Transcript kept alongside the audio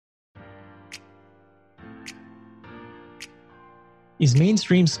Is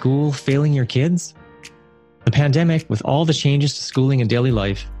mainstream school failing your kids? The pandemic, with all the changes to schooling and daily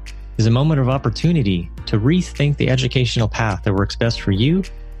life, is a moment of opportunity to rethink the educational path that works best for you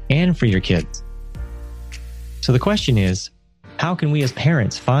and for your kids. So the question is, how can we as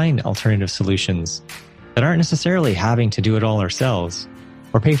parents find alternative solutions that aren't necessarily having to do it all ourselves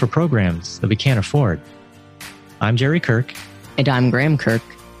or pay for programs that we can't afford? I'm Jerry Kirk. And I'm Graham Kirk.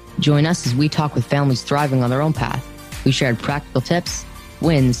 Join us as we talk with families thriving on their own path. We shared practical tips,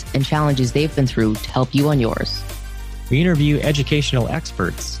 wins, and challenges they've been through to help you on yours. We interview educational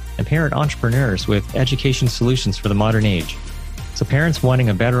experts and parent entrepreneurs with education solutions for the modern age, so parents wanting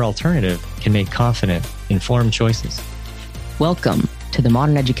a better alternative can make confident, informed choices. Welcome to the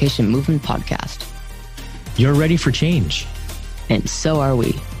Modern Education Movement Podcast. You're ready for change. And so are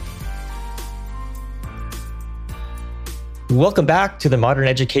we. Welcome back to the Modern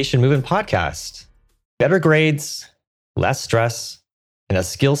Education Movement Podcast. Better grades, less stress, and a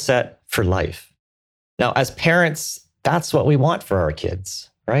skill set for life. Now, as parents, that's what we want for our kids,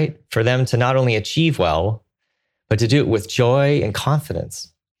 right? For them to not only achieve well, but to do it with joy and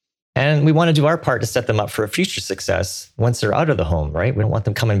confidence. And we want to do our part to set them up for a future success once they're out of the home, right? We don't want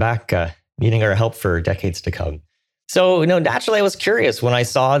them coming back, needing our help for decades to come. So, naturally, I was curious when I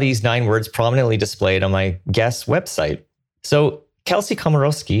saw these 9 words prominently displayed on my guest's website. So, Kelsey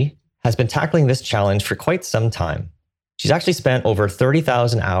Komorowski has been tackling this challenge for quite some time. She's actually spent over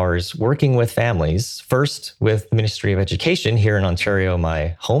 30,000 hours working with families, first with the Ministry of Education here in Ontario,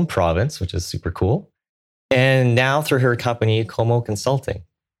 my home province, which is super cool, and now through her company, Como Consulting.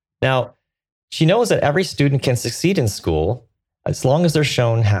 Now, she knows that every student can succeed in school as long as they're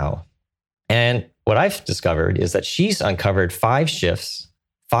shown how. And what I've discovered is that she's uncovered 5 shifts,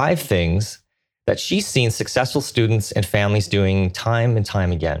 5 things that she's seen successful students and families doing time and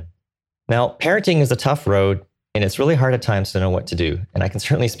time again. Now, parenting is a tough road, and it's really hard at times to know what to do. And I can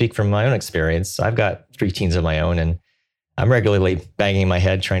certainly speak from my own experience. I've got 3 teens of my own, and I'm regularly banging my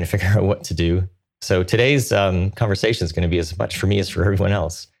head trying to figure out what to do. So today's conversation is going to be as much for me as for everyone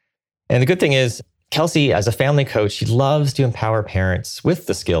else. And the good thing is, Kelsey, as a family coach, she loves to empower parents with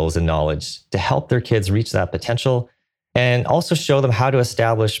the skills and knowledge to help their kids reach that potential and also show them how to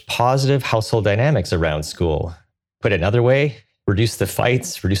establish positive household dynamics around school. Put it another way, reduce the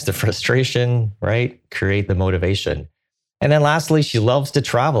fights, reduce the frustration, right? Create the motivation. And then lastly, she loves to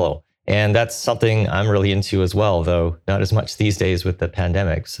travel. And that's something I'm really into as well, though not as much these days with the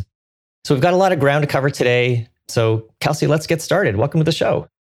pandemics. So we've got a lot of ground to cover today. So Kelsey, let's get started. Welcome to the show.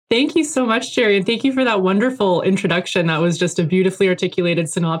 Thank you so much, Jerry. And thank you for that wonderful introduction. That was just a beautifully articulated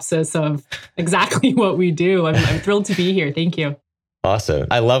synopsis of exactly what we do. I'm thrilled to be here. Thank you. Awesome.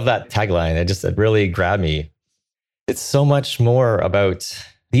 I love that tagline. It really grabbed me. It's so much more about,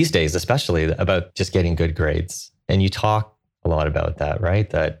 these days especially, about just getting good grades. And you talk a lot about that, right?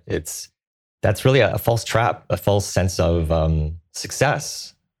 That's really a false trap, a false sense of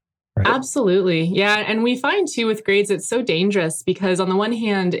success. Right? Absolutely. Yeah. And we find too with grades, it's so dangerous because on the one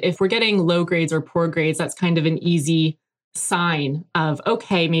hand, if we're getting low grades or poor grades, that's kind of an easy sign of,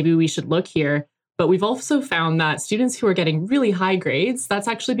 okay, maybe we should look here. But we've also found that students who are getting really high grades, that's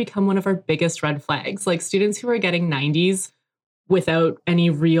actually become one of our biggest red flags. Like students who are getting 90s without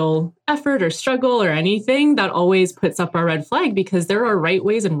any real effort or struggle or anything, that always puts up our red flag because there are right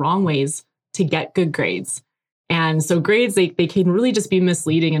ways and wrong ways to get good grades. And so grades, they can really just be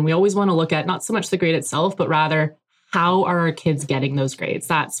misleading. And we always want to look at not so much the grade itself, but rather how are our kids getting those grades?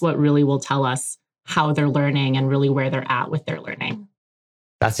 That's what really will tell us how they're learning and really where they're at with their learning.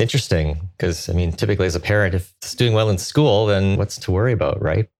 That's interesting because, typically as a parent, if it's doing well in school, then what's to worry about,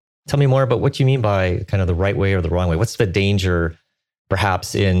 right? Tell me more about what you mean by kind of the right way or the wrong way. What's the danger,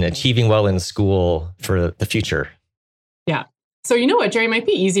 perhaps, in achieving well in school for the future? Yeah. So you know what, Jerry, might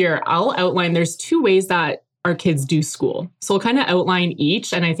be easier. I'll outline there's 2 ways that our kids do school. So I'll kind of outline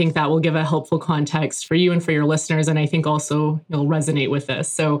each, and I think that will give a helpful context for you and for your listeners. And I think also you'll resonate with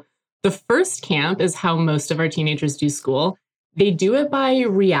this. So the first camp is how most of our teenagers do school. They do it by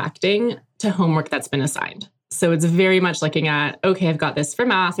reacting to homework that's been assigned. So it's very much looking at, okay, I've got this for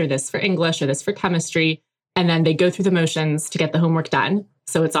math or this for English or this for chemistry. And then they go through the motions to get the homework done.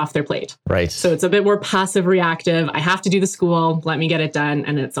 So it's off their plate. Right. So it's a bit more passive reactive. I have to do the school, let me get it done,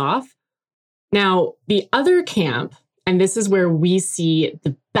 and it's off. Now, the other camp, and this is where we see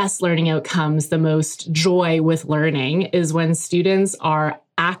the best learning outcomes, the most joy with learning, is when students are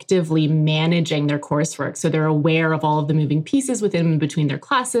actively managing their coursework. So they're aware of all of the moving pieces within and between their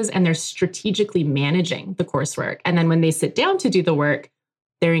classes, and they're strategically managing the coursework. And then when they sit down to do the work,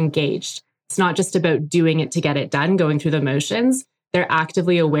 they're engaged. It's not just about doing it to get it done, going through the motions. They're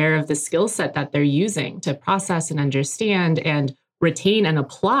actively aware of the skill set that they're using to process and understand and retain and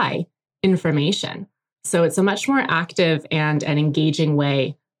apply information. So it's a much more active and an engaging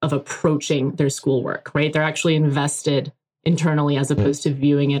way of approaching their schoolwork, right? They're actually invested internally as opposed to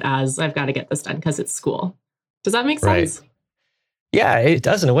viewing it as, I've got to get this done because it's school. Does that make sense? Right. Yeah, it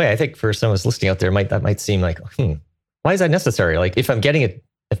does in a way. I think for some of us listening out there, that might seem like, why is that necessary? Like if I'm getting it,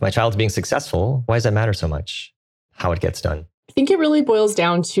 if my child's being successful, why does that matter so much? How it gets done? I think it really boils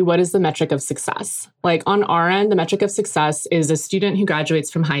down to what is the metric of success. Like on our end, the metric of success is a student who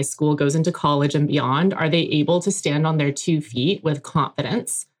graduates from high school, goes into college and beyond. Are they able to stand on their 2 feet with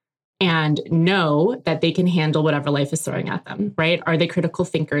confidence and know that they can handle whatever life is throwing at them, right? Are they critical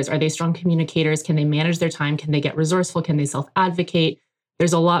thinkers? Are they strong communicators? Can they manage their time? Can they get resourceful? Can they self-advocate?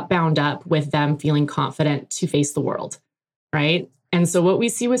 There's a lot bound up with them feeling confident to face the world, right? And so what we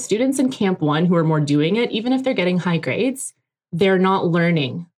see with students in Camp 1 who are more doing it, even if they're getting high grades, they're not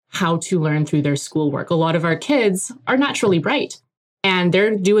learning how to learn through their schoolwork. A lot of our kids are naturally bright and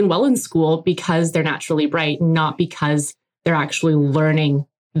they're doing well in school because they're naturally bright, not because they're actually learning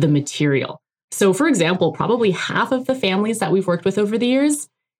the material. So for example, probably half of the families that we've worked with over the years,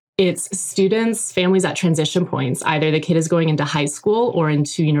 it's students, families at transition points. Either the kid is going into high school or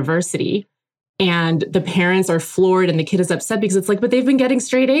into university, and the parents are floored and the kid is upset because it's like, but they've been getting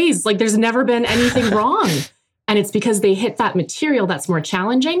straight A's. Like there's never been anything wrong. And it's because they hit that material that's more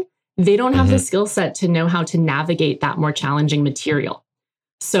challenging. They don't have the skill set to know how to navigate that more challenging material.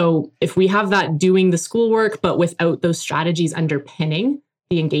 So if we have that doing the schoolwork, but without those strategies underpinning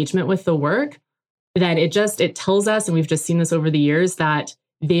the engagement with the work, then it tells us, and we've just seen this over the years, that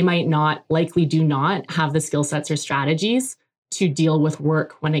they might not, likely do not have the skill sets or strategies to deal with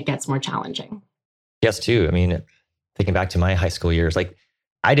work when it gets more challenging. Yes, too. I mean, thinking back to my high school years, like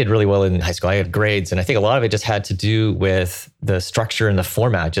I did really well in high school. I had grades, and I think a lot of it just had to do with the structure and the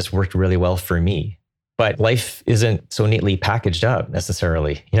format just worked really well for me. But life isn't so neatly packaged up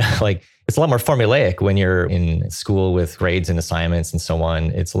necessarily. Like it's a lot more formulaic when you're in school with grades and assignments and so on.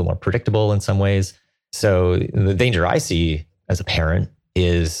 It's a little more predictable in some ways. So the danger I see as a parent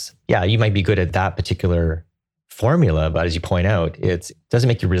is, yeah, you might be good at that particular formula, but as you point out, it doesn't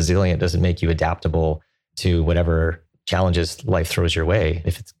make you resilient, doesn't make you adaptable to whatever challenges life throws your way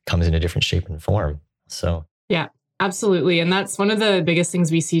if it comes in a different shape and form. So yeah, absolutely. And that's one of the biggest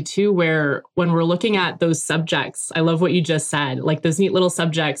things we see too, where when we're looking at those subjects, I love what you just said, like those neat little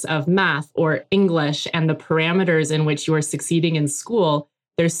subjects of math or English and the parameters in which you are succeeding in school,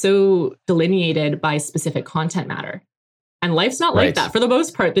 they're so delineated by specific content matter. And life's not like that for the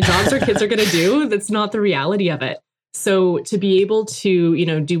most part. The jobs our kids are going to do, that's not the reality of it. So to be able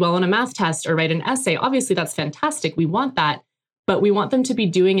to, do well on a math test or write an essay, obviously that's fantastic. We want that, but we want them to be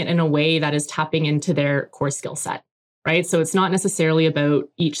doing it in a way that is tapping into their core skill set, right? So it's not necessarily about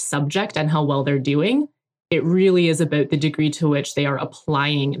each subject and how well they're doing. It really is about the degree to which they are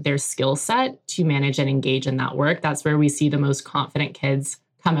applying their skill set to manage and engage in that work. That's where we see the most confident kids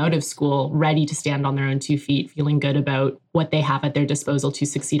come out of school ready to stand on their own 2 feet, feeling good about what they have at their disposal to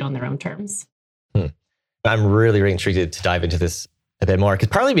succeed on their own terms. I'm really, really intrigued to dive into this a bit more,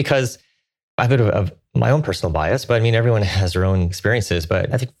 partly because I have a bit of my own personal bias, but I mean, everyone has their own experiences.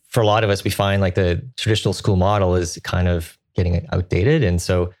 But I think for a lot of us, we find like the traditional school model is kind of getting outdated. And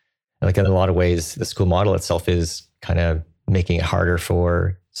so like in a lot of ways, the school model itself is kind of making it harder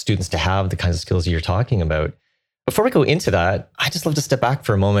for students to have the kinds of skills you're talking about. Before we go into that, I just love to step back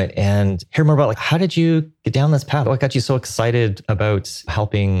for a moment and hear more about like, how did you get down this path? What got you so excited about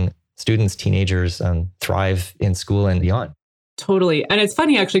helping students, teenagers thrive in school and beyond? Totally. And it's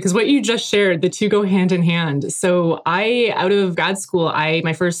funny actually, because what you just shared, the two go hand in hand. So out of grad school,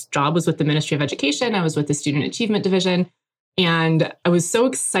 my first job was with the Ministry of Education. I was with the Student Achievement Division. And I was so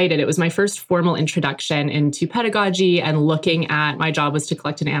excited. It was my first formal introduction into pedagogy and my job was to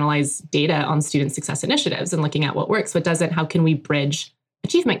collect and analyze data on student success initiatives and looking at what works, what doesn't, how can we bridge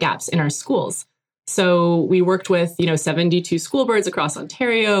achievement gaps in our schools. So we worked with, 72 school boards across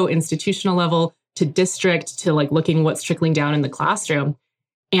Ontario, institutional level to district, to like looking what's trickling down in the classroom.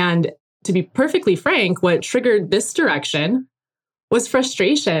 And to be perfectly frank, what triggered this direction was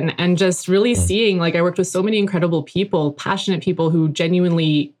frustration and just really seeing, like I worked with so many incredible people, passionate people who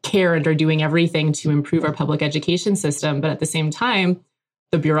genuinely care and are doing everything to improve our public education system. But at the same time,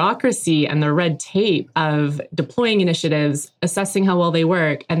 the bureaucracy and the red tape of deploying initiatives, assessing how well they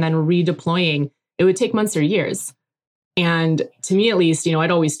work, and then redeploying, it would take months or years. And to me, at least,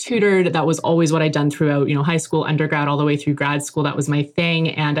 I'd always tutored. That was always what I'd done throughout, high school, undergrad, all the way through grad school. That was my thing.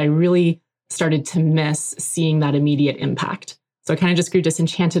 And I really started to miss seeing that immediate impact. So I kind of just grew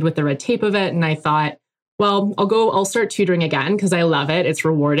disenchanted with the red tape of it. And I thought, well, I'll start tutoring again because I love it. It's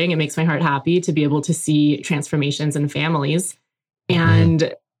rewarding. It makes my heart happy to be able to see transformations in families.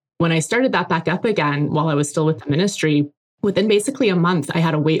 And when I started that back up again, while I was still with the ministry, within basically a month, I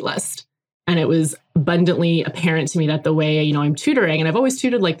had a wait list. And it was abundantly apparent to me that the way, I'm tutoring, and I've always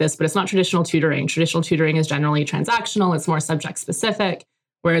tutored like this, but it's not traditional tutoring. Traditional tutoring is generally transactional. It's more subject specific.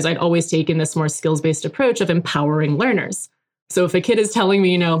 Whereas I'd always taken this more skills-based approach of empowering learners. So if a kid is telling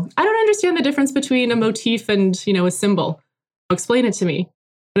me, I don't understand the difference between a motif and, a symbol, explain it to me.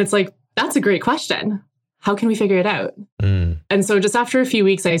 And it's like, that's a great question. How can we figure it out? And so just after a few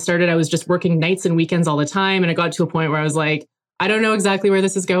weeks, I was just working nights and weekends all the time. And it got to a point where I was like, I don't know exactly where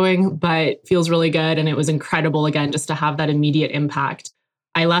this is going, but feels really good. And it was incredible, again, just to have that immediate impact.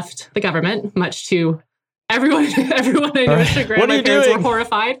 I left the government, much to everyone I know at Instagram. My parents were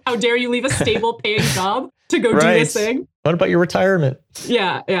horrified. How dare you leave a stable paying job to go do this thing? What about your retirement?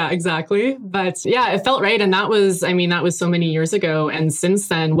 Yeah, exactly. But yeah, it felt right. And that was so many years ago. And since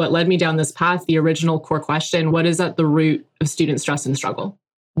then, what led me down this path, the original core question, what is at the root of student stress and struggle?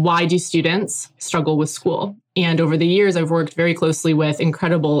 Why do students struggle with school? And over the years, I've worked very closely with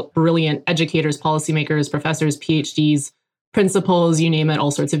incredible, brilliant educators, policymakers, professors, PhDs, principals, you name it,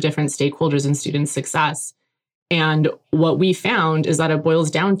 all sorts of different stakeholders in student success. And what we found is that it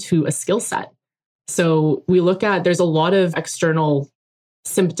boils down to a skill set. So we look at, there's a lot of external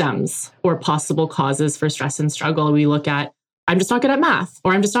symptoms or possible causes for stress and struggle. We look at, I'm just not good at math,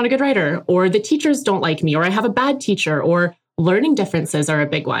 or I'm just not a good writer, or the teachers don't like me, or I have a bad teacher, or learning differences are a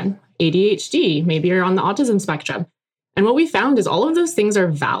big one. ADHD, maybe you're on the autism spectrum. And what we found is all of those things are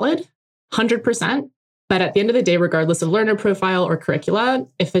valid, 100%. But at the end of the day, regardless of learner profile or curricula,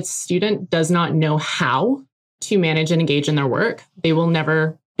 if a student does not know how to manage and engage in their work, they will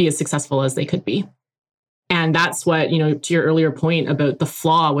never be as successful as they could be. And that's what, to your earlier point about the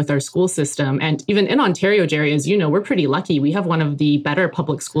flaw with our school system. And even in Ontario, Jerry, as you know, we're pretty lucky. We have one of the better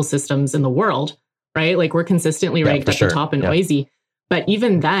public school systems in the world, right? Like we're consistently ranked at the top in OISE. But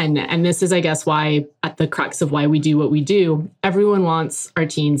even then, and this is, I guess, why at the crux of why we do what we do, everyone wants our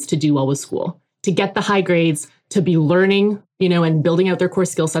teens to do well with school, to get the high grades, to be learning, and building out their core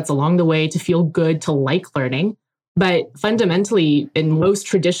skill sets along the way, to feel good, to like learning. But fundamentally, in most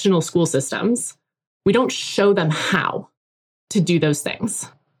traditional school systems, we don't show them how to do those things,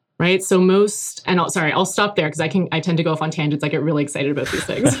 right? So I'll stop there because I tend to go off on tangents. I get really excited about these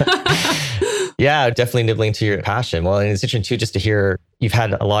things. Yeah, definitely nibbling to your passion. Well, and it's interesting too, just to hear you've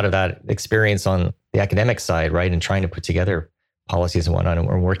had a lot of that experience on the academic side, right? And trying to put together policies and whatnot. And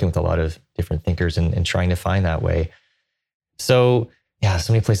we're working with a lot of different thinkers and trying to find that way. So yeah,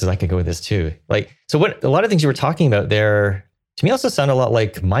 so many places I could go with this too. A lot of things you were talking about there, to me also sound a lot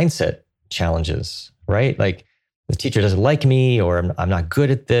like mindset challenges, right? Like the teacher doesn't like me, or I'm not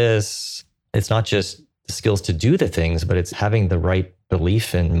good at this. It's not just the skills to do the things, but it's having the right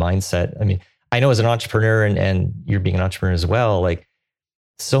belief and mindset. I mean, I know as an entrepreneur and you're being an entrepreneur as well, like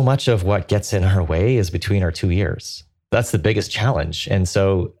so much of what gets in our way is between our two ears. That's the biggest challenge. And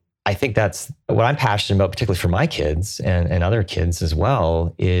so I think that's what I'm passionate about, particularly for my kids and other kids as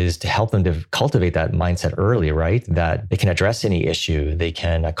well, is to help them to cultivate that mindset early, right? That they can address any issue, they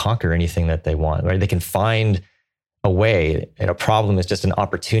can conquer anything that they want, right? They can find a way, and a problem is just an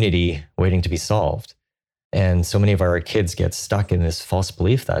opportunity waiting to be solved. And so many of our kids get stuck in this false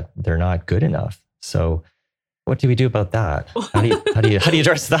belief that they're not good enough. So what do we do about that? How do you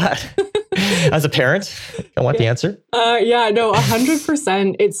address that? As a parent, I want the answer.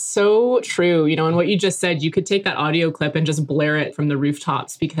 100%. It's so true. And what you just said, you could take that audio clip and just blare it from the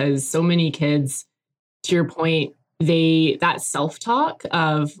rooftops, because so many kids, to your point, that self-talk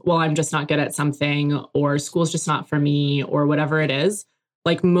of, well, I'm just not good at something, or school's just not for me, or whatever it is.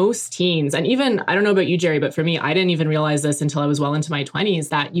 Like most teens, and even, I don't know about you, Jerry, but for me, I didn't even realize this until I was well into my 20s,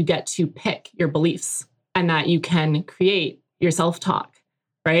 that you get to pick your beliefs and that you can create your self-talk,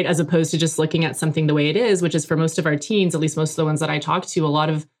 right? As opposed to just looking at something the way it is, which is for most of our teens, at least most of the ones that I talk to, a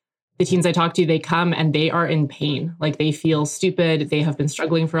lot of the teens I talk to, they come and they are in pain. Like they feel stupid. They have been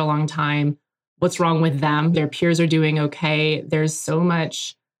struggling for a long time. What's wrong with them? Their peers are doing okay. There's so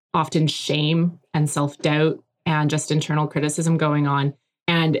much often shame and self-doubt and just internal criticism going on.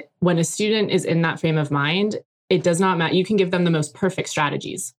 And when a student is in that frame of mind, it does not matter. You can give them the most perfect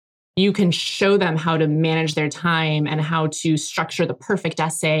strategies. You can show them how to manage their time and how to structure the perfect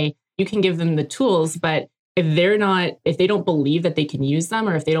essay. You can give them the tools, but if they don't believe that they can use them,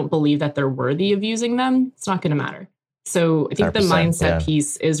 or if they don't believe that they're worthy of using them, it's not going to matter. So I think the mindset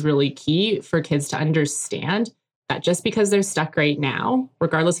piece is really key for kids to understand that just because they're stuck right now,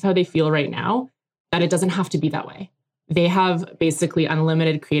 regardless of how they feel right now, that it doesn't have to be that way. They have basically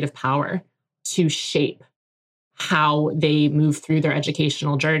unlimited creative power to shape how they move through their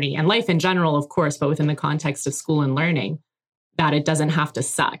educational journey and life in general, of course, but within the context of school and learning. that it doesn't have to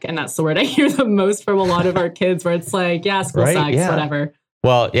suck. And that's the word I hear the most from a lot of our kids, where it's like, yeah, school sucks, whatever.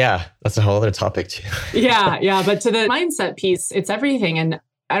 Well, yeah, that's a whole other topic too. Yeah. But to the mindset piece, it's everything. And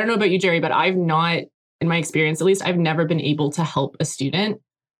I don't know about you, Jerry, but I've not, in my experience, at least, I've never been able to help a student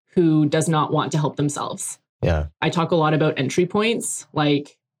who does not want to help themselves. Yeah. I talk a lot about entry points.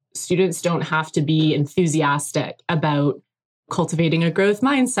 Like, students don't have to be enthusiastic about cultivating a growth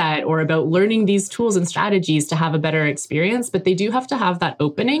mindset or about learning these tools and strategies to have a better experience, but they do have to have that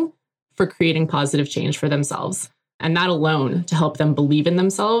opening for creating positive change for themselves. And that alone to help them believe in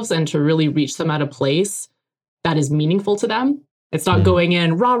themselves and to really reach them at a place that is meaningful to them. It's not going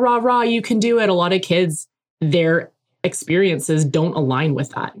in, rah, rah, rah, you can do it. A lot of kids, their experiences don't align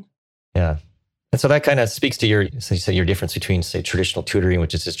with that. Yeah. And so that kind of speaks to your difference between, say, traditional tutoring,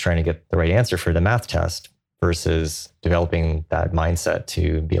 which is just trying to get the right answer for the math test, versus developing that mindset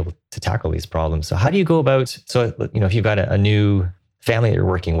to be able to tackle these problems. So how do you go about, if you've got a new family that you're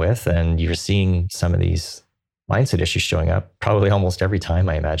working with and you're seeing some of these mindset issues showing up, probably almost every time,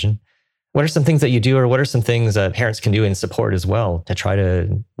 I imagine, what are some things that you do, or what are some things that parents can do in support as well to try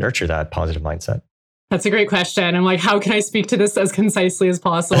to nurture that positive mindset? That's a great question. I'm like, how can I speak to this as concisely as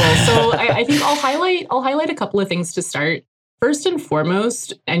possible? So I think I'll highlight a couple of things to start. First and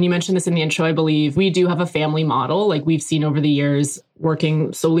foremost, and you mentioned this in the intro, I believe, we do have a family model. Like, we've seen over the years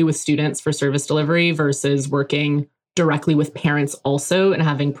working solely with students for service delivery versus working directly with parents also and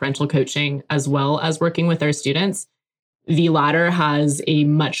having parental coaching as well as working with our students. The latter has a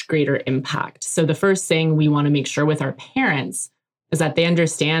much greater impact. So the first thing we want to make sure with our parents is that they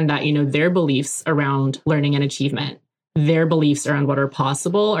understand that, their beliefs around learning and achievement, their beliefs around what are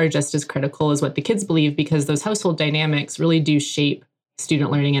possible are just as critical as what the kids believe, because those household dynamics really do shape student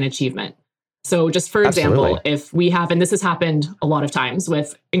learning and achievement. So just for example, if we have, and this has happened a lot of times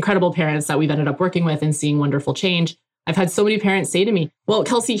with incredible parents that we've ended up working with and seeing wonderful change, I've had so many parents say to me, well,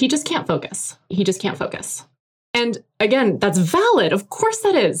 Kelsey, he just can't focus. He just can't focus. And again, that's valid. Of course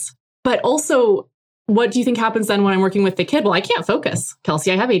that is. But also, what do you think happens then when I'm working with the kid? Well, I can't focus.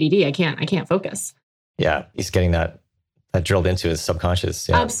 Kelsey, I have ADD. I can't focus. Yeah, he's getting that drilled into his subconscious.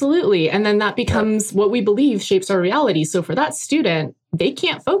 Yeah. Absolutely. And then that becomes what we believe shapes our reality. So for that student, they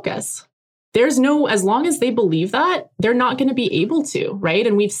can't focus. As long as they believe that, they're not going to be able to, right?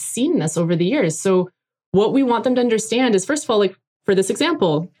 And we've seen this over the years. So what we want them to understand is, first of all, like for this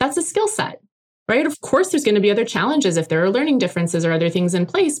example, that's a skill set, right? Of course, there's going to be other challenges if there are learning differences or other things in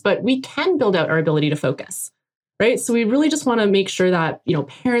place, but we can build out our ability to focus, right? So we really just want to make sure that,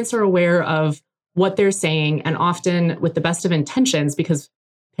 parents are aware of what they're saying, and often with the best of intentions, because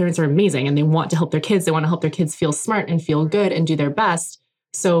parents are amazing and they want to help their kids. They want to help their kids feel smart and feel good and do their best.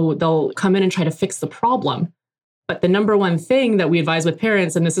 So they'll come in and try to fix the problem. But the number one thing that we advise with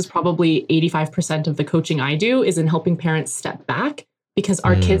parents, and this is probably 85% of the coaching I do, is in helping parents step back, because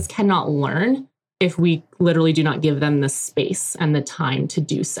our kids cannot learn if we literally do not give them the space and the time to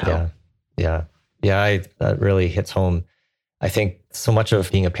do so. Yeah. That really hits home. I think so much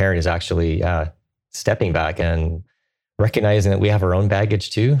of being a parent is actually stepping back and recognizing that we have our own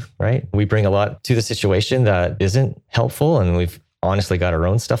baggage too, right? We bring a lot to the situation that isn't helpful, and we've honestly got our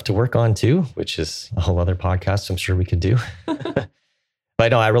own stuff to work on too, which is a whole other podcast I'm sure we could do. But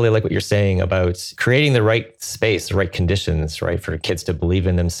no, I really like what you're saying about creating the right space, the right conditions, right, for kids to believe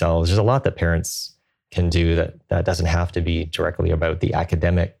in themselves. There's a lot that parents can do that doesn't have to be directly about the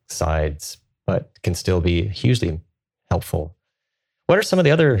academic sides, but can still be hugely helpful. What are some of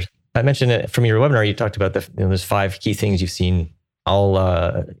the other, I mentioned it from your webinar, you talked about there's 5 key things you've seen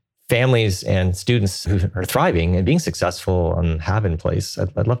all families and students who are thriving and being successful have in place.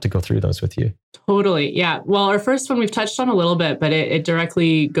 I'd love to go through those with you. Totally. Yeah. Well, our first one we've touched on a little bit, but it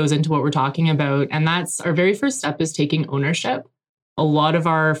directly goes into what we're talking about. And that's our very first step is taking ownership. A lot of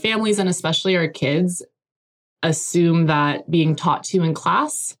our families, and especially our kids, assume that being taught to in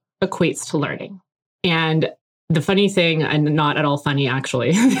class equates to learning. And the funny thing, and not at all funny,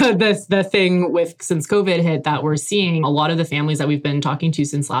 actually, the thing since COVID hit that we're seeing a lot of the families that we've been talking to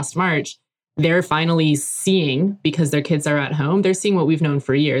since last March, they're finally seeing, because their kids are at home, they're seeing what we've known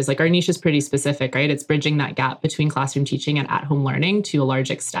for years. Like, our niche is pretty specific, right? It's bridging that gap between classroom teaching and at-home learning to a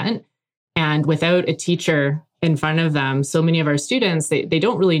large extent. And without a teacher in front of them, so many of our students, they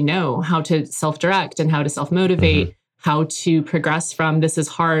don't really know how to self-direct and how to self-motivate, how to progress from this is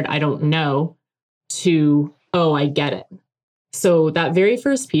hard, I don't know, to oh, I get it. So that very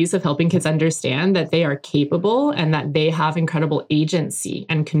first piece of helping kids understand that they are capable and that they have incredible agency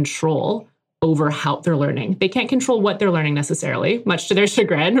and control over how they're learning. They can't control what they're learning necessarily, much to their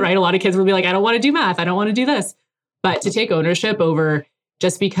chagrin, right? A lot of kids will be like, I don't want to do math. I don't want to do this. But to take ownership over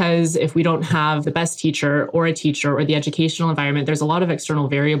just because if we don't have the best teacher or a teacher or the educational environment, there's a lot of external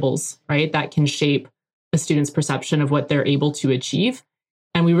variables, right, that can shape a student's perception of what they're able to achieve.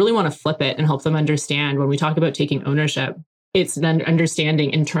 And we really want to flip it and help them understand when we talk about taking ownership, it's then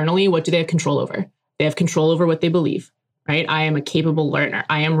understanding internally, what do they have control over? They have control over what they believe, right? I am a capable learner.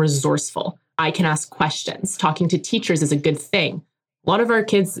 I am resourceful. I can ask questions. Talking to teachers is a good thing. A lot of our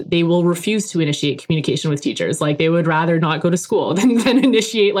kids, they will refuse to initiate communication with teachers. Like they would rather not go to school than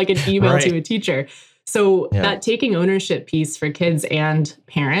initiate like an email to a teacher. So that taking ownership piece for kids and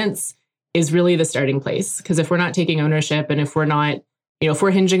parents is really the starting place. Because if we're not taking ownership and if we're not, if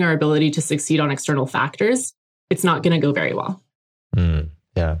we're hinging our ability to succeed on external factors, it's not going to go very well.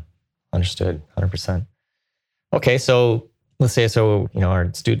 Yeah, understood, 100%. Okay, so let's say,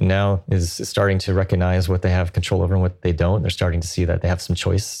 our student now is starting to recognize what they have control over and what they don't. They're starting to see that they have some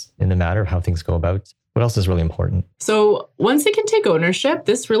choice in the matter of how things go about. What else is really important? So once they can take ownership,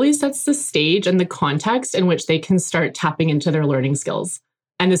 this really sets the stage and the context in which they can start tapping into their learning skills.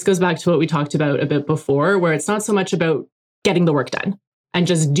 And this goes back to what we talked about a bit before, where it's not so much about getting the work done and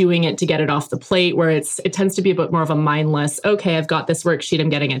just doing it to get it off the plate, where it tends to be a bit more of a mindless, okay, I've got this worksheet, I'm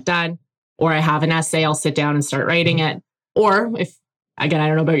getting it done. Or I have an essay, I'll sit down and start writing it. Or if, again, I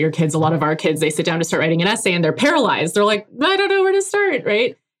don't know about your kids, a lot of our kids, they sit down to start writing an essay and they're paralyzed. They're like, I don't know where to start,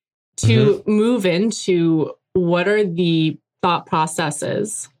 right? To move into what are the thought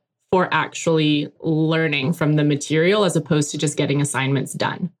processes for actually learning from the material as opposed to just getting assignments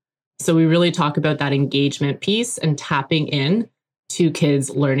done. So we really talk about that engagement piece and tapping in to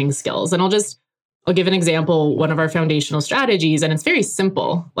kids' learning skills. And I'll give an example, one of our foundational strategies, and it's very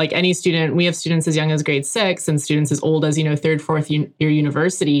simple. Like any student, we have students as young as grade 6 and students as old as, third, fourth year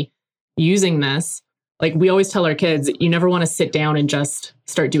university using this. Like we always tell our kids, you never want to sit down and just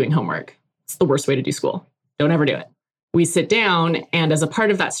start doing homework. It's the worst way to do school. Don't ever do it. We sit down and as a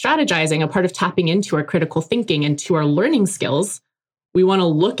part of that strategizing, a part of tapping into our critical thinking and to our learning skills, we want to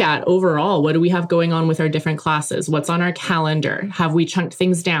look at overall, what do we have going on with our different classes? What's on our calendar? Have we chunked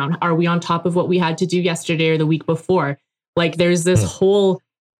things down? Are we on top of what we had to do yesterday or the week before? Like there's this whole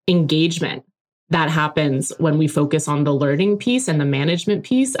engagement that happens when we focus on the learning piece and the management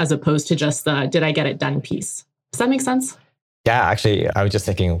piece, as opposed to just the, did I get it done piece? Does that make sense? Yeah, actually, I was just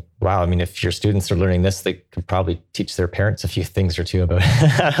thinking, wow, I mean, if your students are learning this, they could probably teach their parents a few things or two about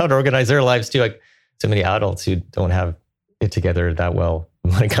how to organize their lives too. Like so many adults who don't have it together that well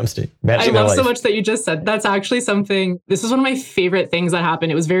when it comes to managing their life. I love so much that you just said. That's actually something, this was one of my favorite things that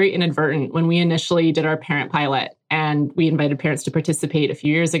happened. It was very inadvertent when we initially did our parent pilot and we invited parents to participate a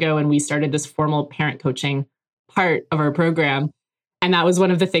few years ago and we started this formal parent coaching part of our program. And that was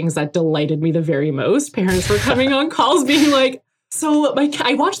one of the things that delighted me the very most. Parents were coming on calls being like, so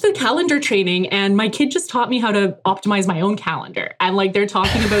I watched the calendar training and my kid just taught me how to optimize my own calendar. And like they're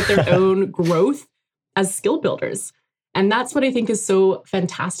talking about their own growth as skill builders. And that's what I think is so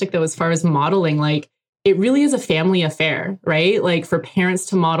fantastic, though, as far as modeling. Like, it really is a family affair, right? Like, for parents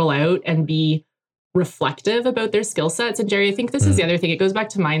to model out and be reflective about their skill sets. And Jerry, I think this is the other thing. It goes back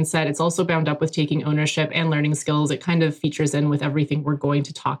to mindset. It's also bound up with taking ownership and learning skills. It kind of features in with everything we're going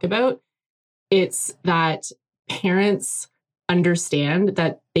to talk about. It's that parents understand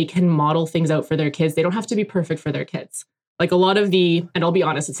that they can model things out for their kids. They don't have to be perfect for their kids. Like a lot of and I'll be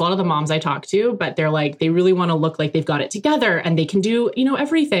honest, it's a lot of the moms I talk to, but they're like, they really want to look like they've got it together and they can do,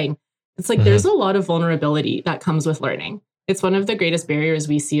 everything. It's like, there's a lot of vulnerability that comes with learning. It's one of the greatest barriers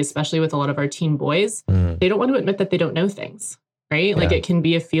we see, especially with a lot of our teen boys. They don't want to admit that they don't know things, right? Like it can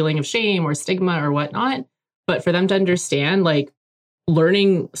be a feeling of shame or stigma or whatnot. But for them to understand, like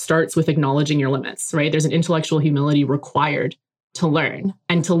learning starts with acknowledging your limits, right? There's an intellectual humility required to learn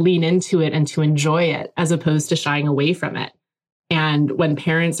and to lean into it and to enjoy it as opposed to shying away from it. And when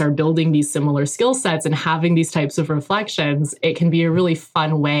parents are building these similar skill sets and having these types of reflections, it can be a really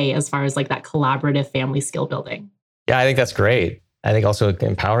fun way as far as like that collaborative family skill building. Yeah, I think that's great. I think also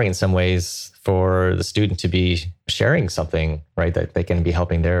empowering in some ways for the student to be sharing something, right, that they can be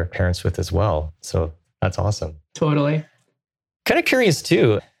helping their parents with as well. So that's awesome. Totally. Kind of curious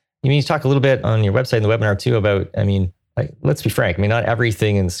too. You talk a little bit on your website and the webinar too about, like, let's be frank. Not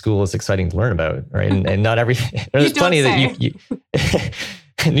everything in school is exciting to learn about, right? And not everything. There's plenty that you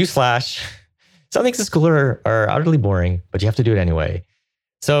newsflash. Some things in school are utterly boring, but you have to do it anyway.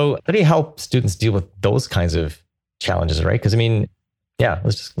 So how do you help students deal with those kinds of challenges, right? Because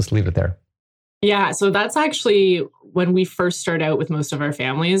let's leave it there. Yeah, so that's actually when we first start out with most of our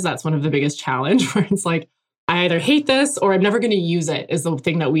families. That's one of the biggest challenge where it's like, I either hate this or I'm never going to use it is the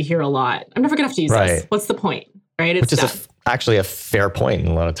thing that we hear a lot. I'm never going to have to use this. What's the point? right? Which is actually a fair point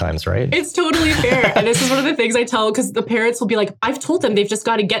a lot of times, right? It's totally fair. And this is one of the things I tell, because the parents will be like, I've told them they've just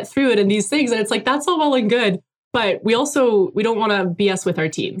got to get through it and these things. And it's like, that's all well and good. But we don't want to BS with our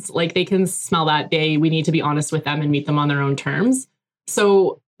teens. Like, they can smell that. We need to be honest with them and meet them on their own terms.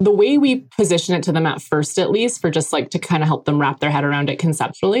 So the way we position it to them at first, at least, for just like to kind of help them wrap their head around it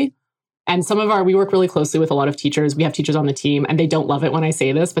conceptually. And we work really closely with a lot of teachers. We have teachers on the team, and they don't love it when I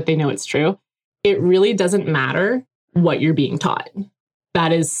say this, but they know it's true. It really doesn't matter what you're being taught.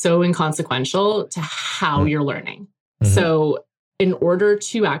 That is so inconsequential to how you're learning. Mm-hmm. So in order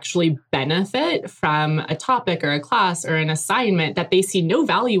to actually benefit from a topic or a class or an assignment that they see no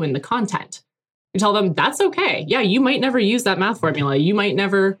value in the content, you tell them that's okay. Yeah, you might never use that math formula. You might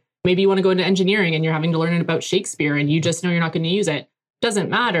never, maybe you want to go into engineering and you're having to learn about Shakespeare and you just know you're not going to use it. Doesn't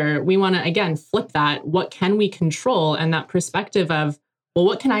matter. We want to, again, flip that. What can we control? And that perspective of, well,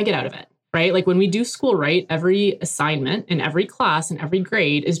 what can I get out of it? Right? Like when we do school right, every assignment in every class and every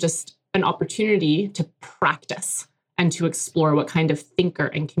grade is just an opportunity to practice and to explore what kind of thinker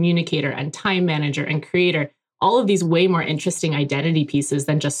and communicator and time manager and creator, all of these way more interesting identity pieces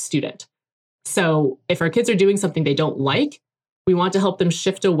than just student. So if our kids are doing something they don't like, we want to help them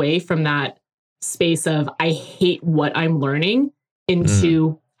shift away from that space of, I hate what I'm learning,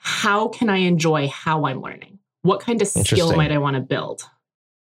 into how can I enjoy how I'm learning? What kind of skill might I want to build?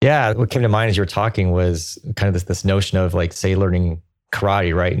 Yeah, what came to mind as you were talking was kind of this notion of, like, say, learning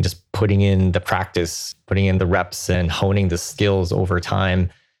karate, right? And just putting in the practice, putting in the reps and honing the skills over time.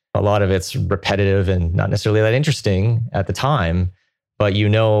 A lot of it's repetitive and not necessarily that interesting at the time, but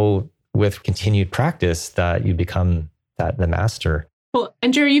with continued practice that you become the master. Well,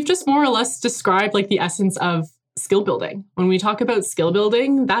 and Jerry, you've just more or less described like the essence of skill building. When we talk about skill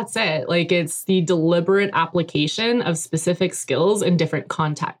building, that's it. Like, it's the deliberate application of specific skills in different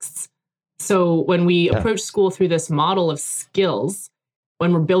contexts. So when we approach school through this model of skills,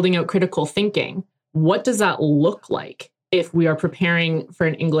 when we're building out critical thinking, what does that look like if we are preparing for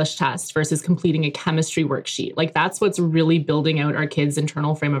an English test versus completing a chemistry worksheet? Like, that's what's really building out our kids'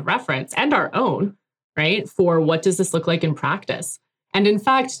 internal frame of reference and our own, right? For what does this look like in practice? And in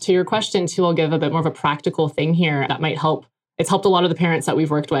fact, to your question too, I'll give a bit more of a practical thing here that might help. It's helped a lot of the parents that we've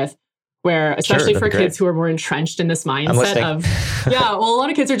worked with, where especially for kids who are more entrenched in this mindset of, a lot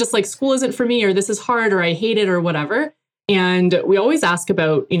of kids are just like, school isn't for me, or this is hard, or I hate it, or whatever. And we always ask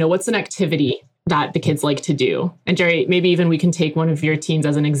about, what's an activity that the kids like to do? And Jerry, maybe even we can take one of your teens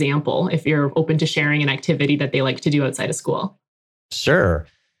as an example, if you're open to sharing an activity that they like to do outside of school. Sure.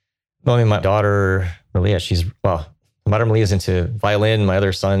 Well, I mean, my daughter, Malia, my daughter Malia is into violin. My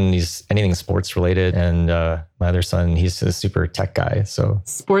other son, he's anything sports related. And my other son, he's a super tech guy. So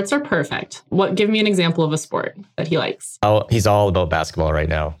sports are perfect. Give me an example of a sport that he likes. Oh, he's all about basketball right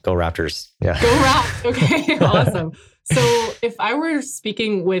now. Go Raptors. Yeah. Go Raps. Okay, awesome. So if I were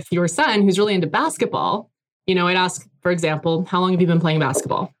speaking with your son who's really into basketball, I'd ask, for example, how long have you been playing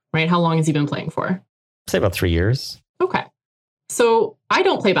basketball, right? How long has he been playing for? I'd say about 3 years. Okay. So I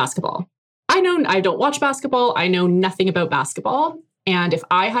don't play basketball. I don't watch basketball. I know nothing about basketball. And if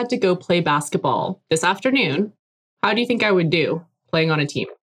I had to go play basketball this afternoon, how do you think I would do playing on a team?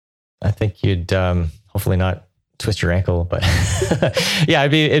 I think you'd hopefully not twist your ankle, but yeah,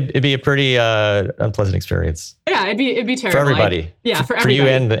 it'd be a pretty unpleasant experience. Yeah, it'd be terrible. For everybody. For everybody. For you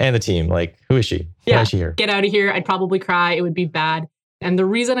and the team. Like, who is she? Why is she here? Get out of here. I'd probably cry. It would be bad. And the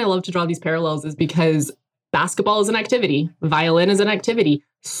reason I love to draw these parallels is because basketball is an activity. Violin is an activity.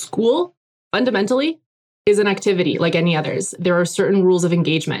 School, fundamentally, is an activity like any others. There are certain rules of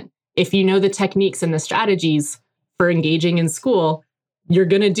engagement. If you know the techniques and the strategies for engaging in school, you're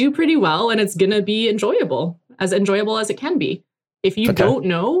going to do pretty well, and it's going to be enjoyable as it can be. If you don't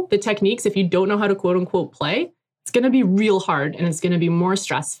know the techniques, if you don't know how to quote unquote play, it's going to be real hard, and it's going to be more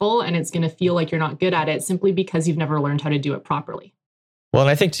stressful, and it's going to feel like you're not good at it simply because you've never learned how to do it properly. Well, and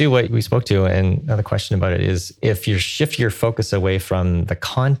I think too, what we spoke to, and another question about it is, if you shift your focus away from the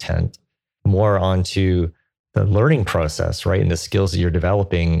content more onto the learning process, right, and the skills that you're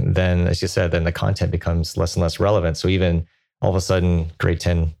developing, then, as you said, then the content becomes less and less relevant. So even all of a sudden, grade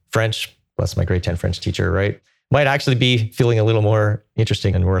 10 French, bless my grade 10 French teacher, right, might actually be feeling a little more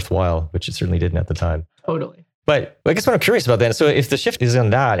interesting and worthwhile, which it certainly didn't at the time. Totally. But I guess what I'm curious about then, so if the shift is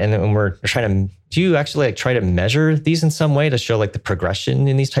on that, and then when we're trying to, do you actually try to measure these in some way to show the progression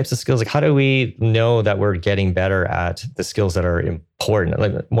in these types of skills? How do we know that we're getting better at the skills that are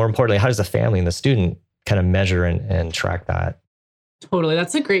important? More importantly, how does the family and the student kind of measure and track that? Totally.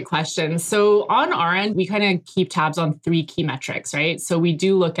 That's a great question. So on our end, we kind of keep tabs on 3 key metrics, right? So we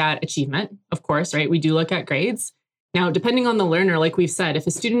do look at achievement, of course, right? We do look at grades. Now, depending on the learner, like we've said, if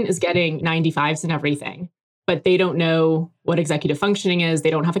a student is getting 95s in everything, but they don't know what executive functioning is. They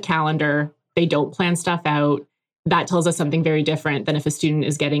don't have a calendar. They don't plan stuff out. That tells us something very different than if a student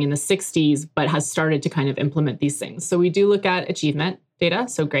is getting in the 60s, but has started to kind of implement these things. So we do look at achievement data,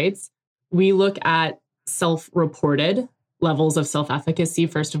 so grades. We look at self-reported levels of self-efficacy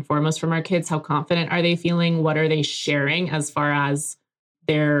first and foremost from our kids. How confident are they feeling? What are they sharing as far as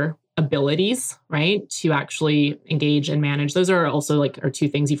their abilities, right, to actually engage and manage? Those are also like our two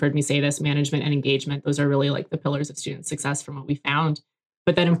things. You've heard me say this, management and engagement. Those are really like the pillars of student success from what we found.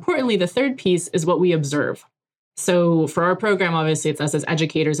 But then importantly, the third piece is what we observe. So for our program, obviously, it's us as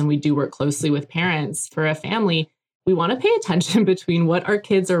educators, and we do work closely with parents. For a family, we want to pay attention between what our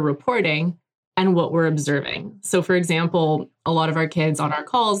kids are reporting and what we're observing. So for example, a lot of our kids on our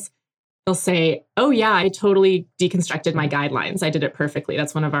calls, they'll say, oh yeah, I totally deconstructed my guidelines. I did it perfectly.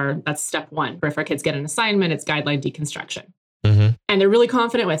 That's step one. Or if our kids get an assignment, it's guideline deconstruction. Mm-hmm. And they're really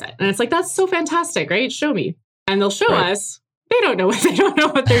confident with it. And it's like, that's so fantastic, right? Show me. And they'll show us. They don't know what they're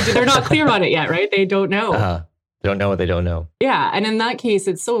doing. They're not clear on it yet, right? They don't know. They don't know what they don't know. Yeah. And in that case,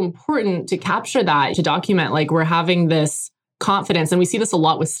 it's so important to capture that, to document, like, we're having this confidence. And we see this a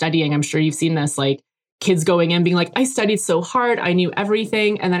lot with studying. I'm sure you've seen this, like kids going in being like, I studied so hard, I knew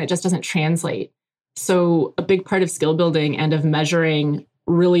everything, and then it just doesn't translate. So a big part of skill building and of measuring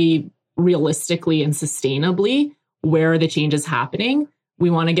really realistically and sustainably where are the changes happening, we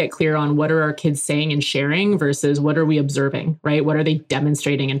want to get clear on what are our kids saying and sharing versus what are we observing, right? What are they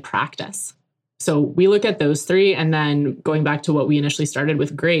demonstrating in practice? So we look at those three. And then going back to what we initially started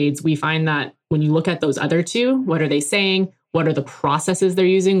with grades, we find that when you look at those other two, what are they saying? What are the processes they're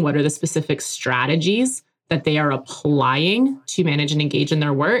using? What are the specific strategies that they are applying to manage and engage in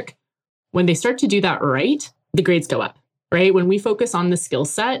their work? When they start to do that right, the grades go up, right? When we focus on the skill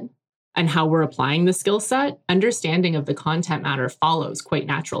set and how we're applying the skill set, understanding of the content matter follows quite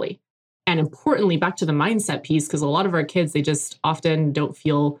naturally. And importantly, back to the mindset piece, because a lot of our kids, they just often don't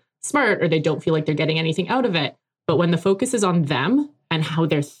feel smart or they don't feel like they're getting anything out of it. But when the focus is on them and how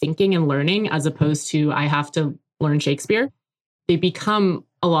they're thinking and learning, as opposed to I have to learn Shakespeare, they become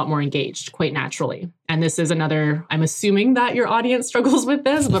a lot more engaged quite naturally. And this is another, I'm assuming that your audience struggles with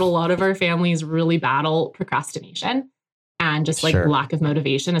this, but a lot of our families really battle procrastination and just like lack of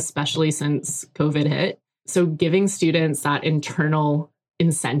motivation, especially since COVID hit. So giving students that internal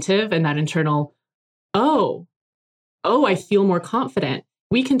incentive and that internal, oh, I feel more confident.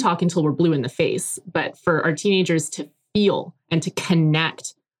 We can talk until we're blue in the face, but for our teenagers to feel and to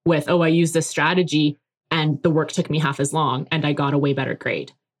connect with, oh, I used this strategy and the work took me half as long and I got a way better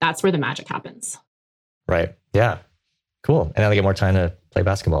grade. That's where the magic happens. Right. Yeah. Cool. And now they get more time to play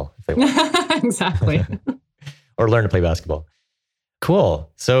basketball if they want. Exactly. Or learn to play basketball.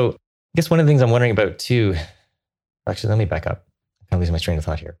 Cool. So I guess one of the things I'm wondering about too, actually, let me back up. I'm kind of losing my train of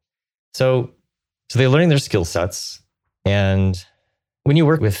thought here. So they're learning their skill sets. And when you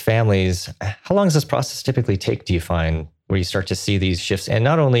work with families, how long does this process typically take, do you find, where you start to see these shifts? And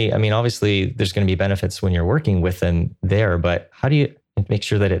not only, I mean, obviously there's going to be benefits when you're working with them there, but how do you make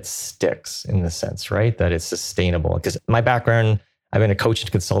sure that it sticks in the sense, right? That it's sustainable? Because my background, I've been a coach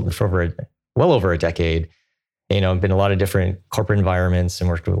and consultant for well over a decade. You know, I've been in a lot of different corporate environments and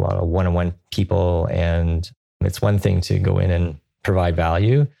worked with a lot of one-on-one people. And it's one thing to go in and provide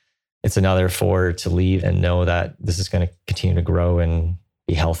value. It's another to leave and know that this is going to continue to grow and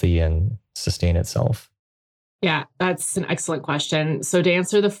be healthy and sustain itself. Yeah, that's an excellent question. So to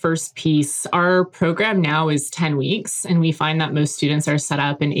answer the first piece, our program now is 10 weeks, and we find that most students are set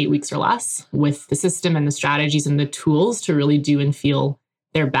up in 8 weeks or less with the system and the strategies and the tools to really do and feel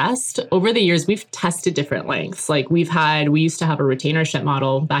their best. Over the years, we've tested different lengths. Like we used to have a retainership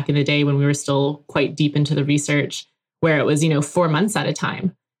model back in the day when we were still quite deep into the research, where it was, 4 months at a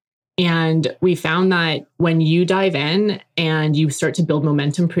time. And we found that when you dive in and you start to build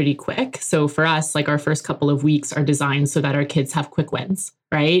momentum pretty quick. So for us, like our first couple of weeks are designed so that our kids have quick wins,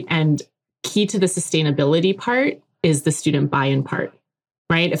 right? And key to the sustainability part is the student buy-in part,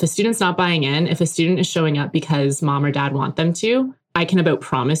 right? If a student's not buying in, if a student is showing up because mom or dad want them to, I can about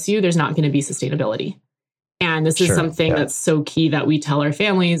promise you there's not going to be sustainability. And this is something that's so key that we tell our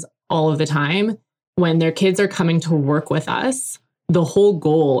families all of the time. When their kids are coming to work with us, the whole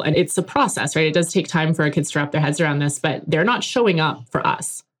goal, and it's a process, right? It does take time for our kids to wrap their heads around this, but they're not showing up for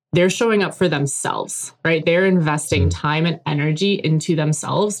us. They're showing up for themselves, right? They're investing time and energy into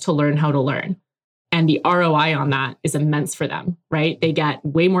themselves to learn how to learn. And the ROI on that is immense for them, right? They get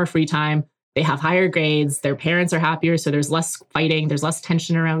way more free time. They have higher grades. Their parents are happier. So there's less fighting. There's less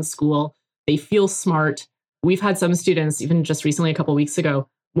tension around school. They feel smart. We've had some students, even just recently, a couple of weeks ago,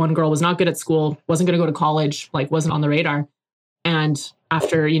 one girl was not good at school, wasn't going to go to college, like wasn't on the radar. And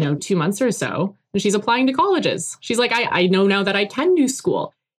after, 2 months or so, she's applying to colleges. She's like, I know now that I can do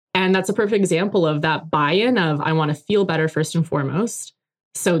school. And that's a perfect example of that buy-in of I want to feel better first and foremost.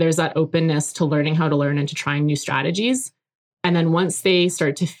 So there's that openness to learning how to learn and to trying new strategies. And then once they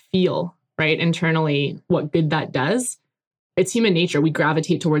start to feel, right, internally what good that does, it's human nature. We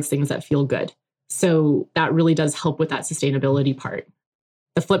gravitate towards things that feel good. So that really does help with that sustainability part.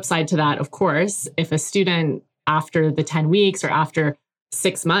 The flip side to that, of course, if a student after the 10 weeks or after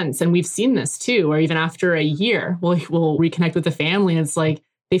 6 months, and we've seen this too, or even after a year, we'll reconnect with the family and it's like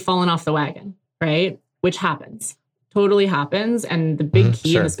they've fallen off the wagon, right? Which happens, totally happens. And the big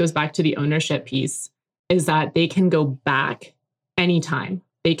key, and this goes back to the ownership piece, is that they can go back anytime.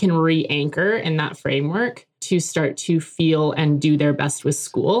 They can re-anchor in that framework to start to feel and do their best with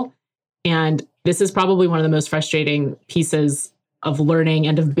school. And this is probably one of the most frustrating pieces of learning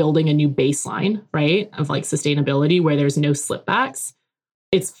and of building a new baseline, right? Of like sustainability where there's no slipbacks.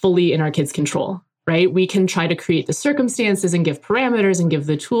 It's fully in our kids' control, right? We can try to create the circumstances and give parameters and give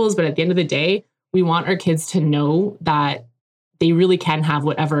the tools, but at the end of the day, we want our kids to know that they really can have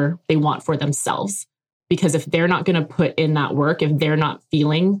whatever they want for themselves. Because if they're not going to put in that work, if they're not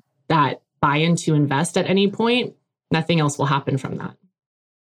feeling that buy-in to invest at any point, nothing else will happen from that.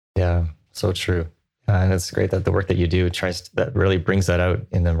 Yeah, so true. And it's great that the work that you do that really brings that out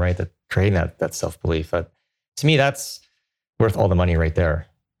in them, right? That creating that self-belief. That, to me, that's worth all the money right there,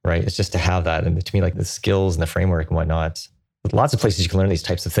 right? It's just to have that. And to me, like the skills and the framework and whatnot, lots of places you can learn these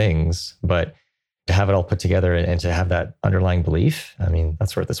types of things, but to have it all put together and to have that underlying belief, I mean,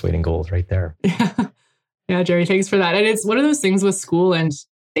 that's worth its weight in gold right there. Yeah, Jerry, thanks for that. And it's one of those things with school, and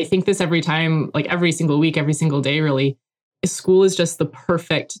I think this every time, like every single week, every single day, really, school is just the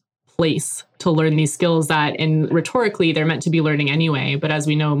perfect place to learn these skills that, and rhetorically, they're meant to be learning anyway. But as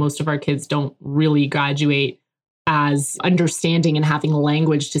we know, most of our kids don't really graduate as understanding and having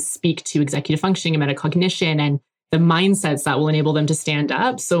language to speak to executive functioning and metacognition and the mindsets that will enable them to stand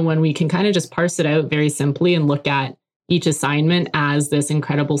up. So when we can kind of just parse it out very simply and look at each assignment as this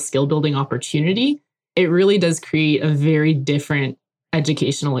incredible skill building opportunity, it really does create a very different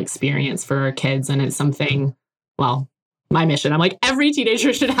educational experience for our kids. And it's something, well, my mission, I'm like, every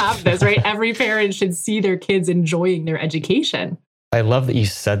teenager should have this, right? Every parent should see their kids enjoying their education. I love that you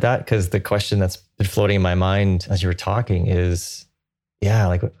said that, because the question that's been floating in my mind as you were talking is,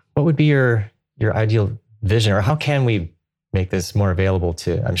 like what would be your ideal vision, or how can we make this more available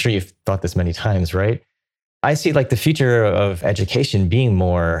to, I'm sure you've thought this many times, right? I see like the future of education being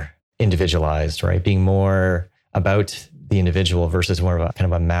more individualized, right? Being more about the individual versus more of a kind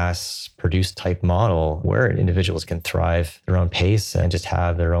of a mass produced type model where individuals can thrive at their own pace and just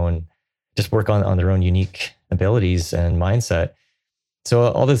have their own, just work on their own unique abilities and mindset. So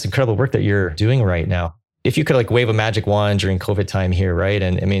all this incredible work that you're doing right now, if you could like wave a magic wand during COVID time here, right?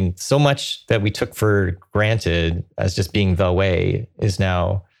 And I mean, so much that we took for granted as just being the way is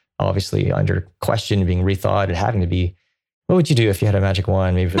now obviously under question, being rethought and having to be. What would you do if you had a magic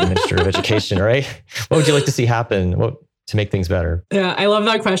wand, maybe for the Minister of Education, right? What would you like to see happen to make things better? Yeah, I love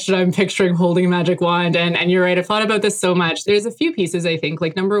that question. I'm picturing holding a magic wand. And you're right, I've thought about this so much. There's a few pieces, I think.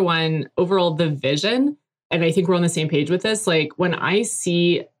 Like number one, overall, the vision. And I think we're on the same page with this. Like when I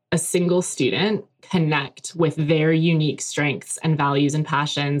see a single student connect with their unique strengths and values and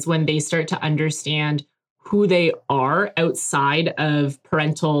passions, when they start to understand who they are outside of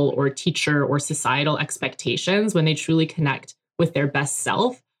parental or teacher or societal expectations, when they truly connect with their best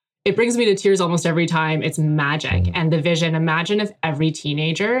self, it brings me to tears almost every time. It's magic. And the vision, imagine if every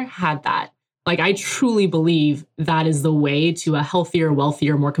teenager had that. Like, I truly believe that is the way to a healthier,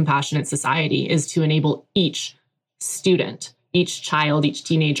 wealthier, more compassionate society, is to enable each student, each child, each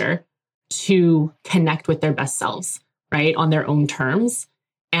teenager to connect with their best selves, right? On their own terms.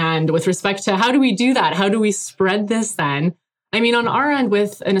 And with respect to how do we do that? How do we spread this then? I mean, on our end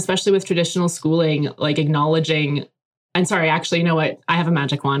and especially with traditional schooling, like acknowledging, and sorry, actually, you know what? I have a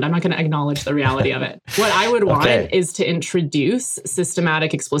magic wand. I'm not going to acknowledge the reality of it. What I would want is to introduce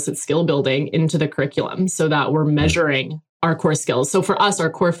systematic, explicit skill building into the curriculum so that we're measuring our core skills. So for us, our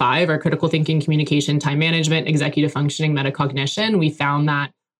core 5, our critical thinking, communication, time management, executive functioning, metacognition, we found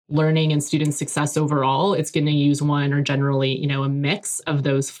that learning and student success overall, it's going to use one or generally, a mix of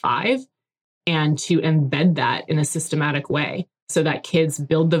those 5, and to embed that in a systematic way so that kids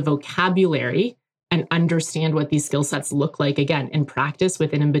build the vocabulary and understand what these skill sets look like, again, in practice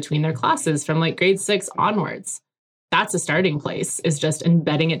within and between their classes from like grade 6 onwards. That's a starting place, is just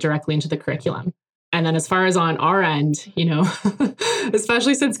embedding it directly into the curriculum. And then as far as on our end,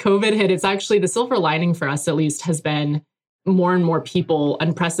 especially since COVID hit, it's actually the silver lining for us, at least, has been more and more people,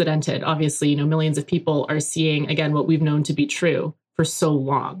 unprecedented, obviously, millions of people are seeing, again, what we've known to be true for so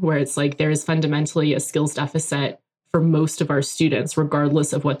long, where it's like there is fundamentally a skills deficit for most of our students,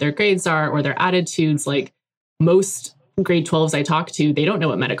 regardless of what their grades are or their attitudes. Like most grade 12s I talk to, they don't know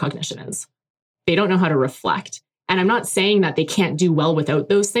what metacognition is. They don't know how to reflect. And I'm not saying that they can't do well without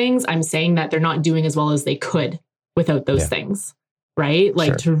those things. I'm saying that they're not doing as well as they could without those things, right?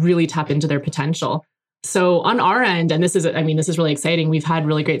 Like to really tap into their potential. So on our end, and this is really exciting. We've had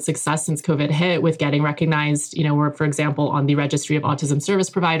really great success since COVID hit with getting recognized. We're, for example, on the Registry of Autism Service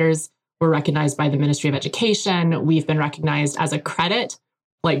Providers. We're recognized by the Ministry of Education. We've been recognized as a credit,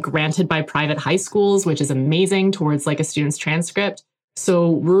 like granted by private high schools, which is amazing, towards like a student's transcript. So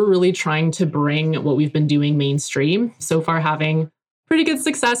we're really trying to bring what we've been doing mainstream. So far, having pretty good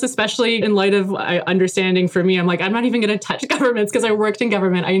success, especially in light of understanding for me. I'm like, I'm not even going to touch governments because I worked in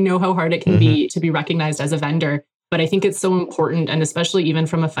government. I know how hard it can be to be recognized as a vendor. But I think it's so important. And especially even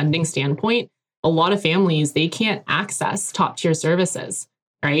from a funding standpoint, a lot of families, they can't access top tier services,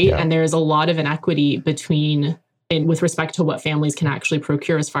 right? Yeah. And there's a lot of inequity with respect to what families can actually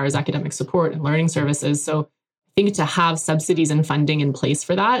procure as far as academic support and learning services. So I think to have subsidies and funding in place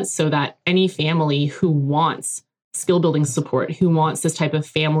for that, so that any family who wants skill building support, who wants this type of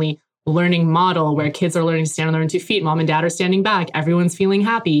family learning model where kids are learning to stand on their own 2 feet, mom and dad are standing back, everyone's feeling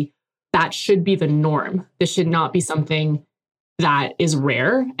happy, that should be the norm. This should not be something that is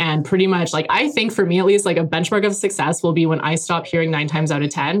rare. And pretty much, like, I think for me at least, like a benchmark of success will be when I stop hearing 9 times out of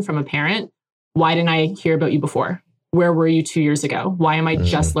 10 from a parent, why didn't I hear about you before? Where were you 2 years ago? Why am I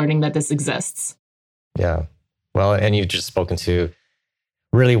just learning that this exists? Yeah. Well, and you've just spoken to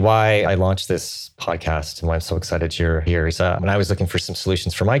really why I launched this podcast and why I'm so excited you're here. So when I was looking for some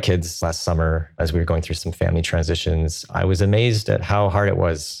solutions for my kids last summer, as we were going through some family transitions, I was amazed at how hard it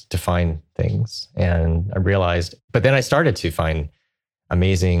was to find things. And I realized, but then I started to find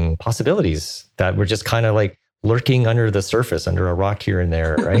amazing possibilities that were just kind of like lurking under the surface, under a rock here and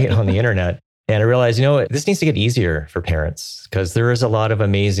there, right, on the internet. And I realized, this needs to get easier for parents because there is a lot of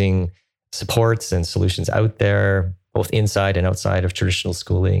amazing supports and solutions out there, both inside and outside of traditional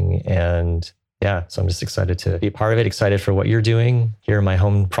schooling. And yeah, so I'm just excited to be a part of it, excited for what you're doing here in my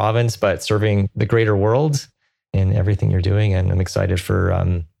home province, but serving the greater world in everything you're doing. And I'm excited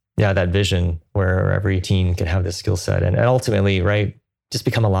for, that vision where every teen can have this skill set and ultimately, right, just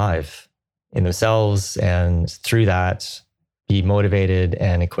become alive in themselves. And through that, be motivated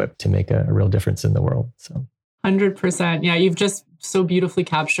and equipped to make a real difference in the world. So 100%. Yeah, you've just so beautifully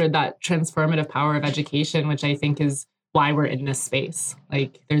captured that transformative power of education, which I think is why we're in this space.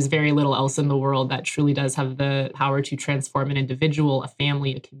 Like there's very little else in the world that truly does have the power to transform an individual, a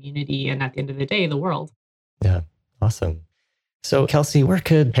family, a community, and at the end of the day, the world. Yeah, awesome. So Kelsey, where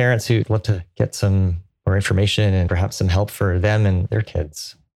could parents who'd love to get some more information and perhaps some help for them and their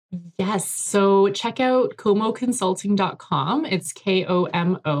kids? Yes. So check out komoconsulting.com. It's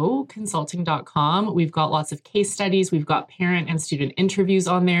KOMO consulting.com. We've got lots of case studies. We've got parent and student interviews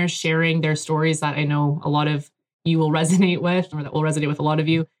on there, sharing their stories that I know a lot of you will resonate with, or that will resonate with a lot of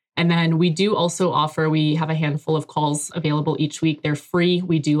you. And then we do also we have a handful of calls available each week. They're free.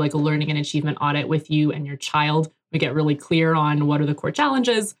 We do like a learning and achievement audit with you and your child. We get really clear on what are the core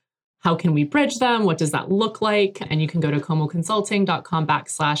challenges. How can we bridge them? What does that look like? And you can go to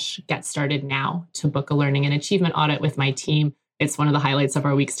komoconsulting.com/get started now to book a learning and achievement audit with my team. It's one of the highlights of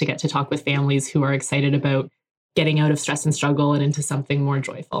our weeks to get to talk with families who are excited about getting out of stress and struggle and into something more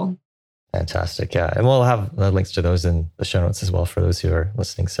joyful. Fantastic. Yeah. And we'll have links to those in the show notes as well for those who are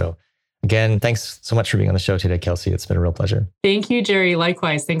listening. So again, thanks so much for being on the show today, Kelsey. It's been a real pleasure. Thank you, Jerry.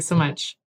 Likewise. Thanks so much.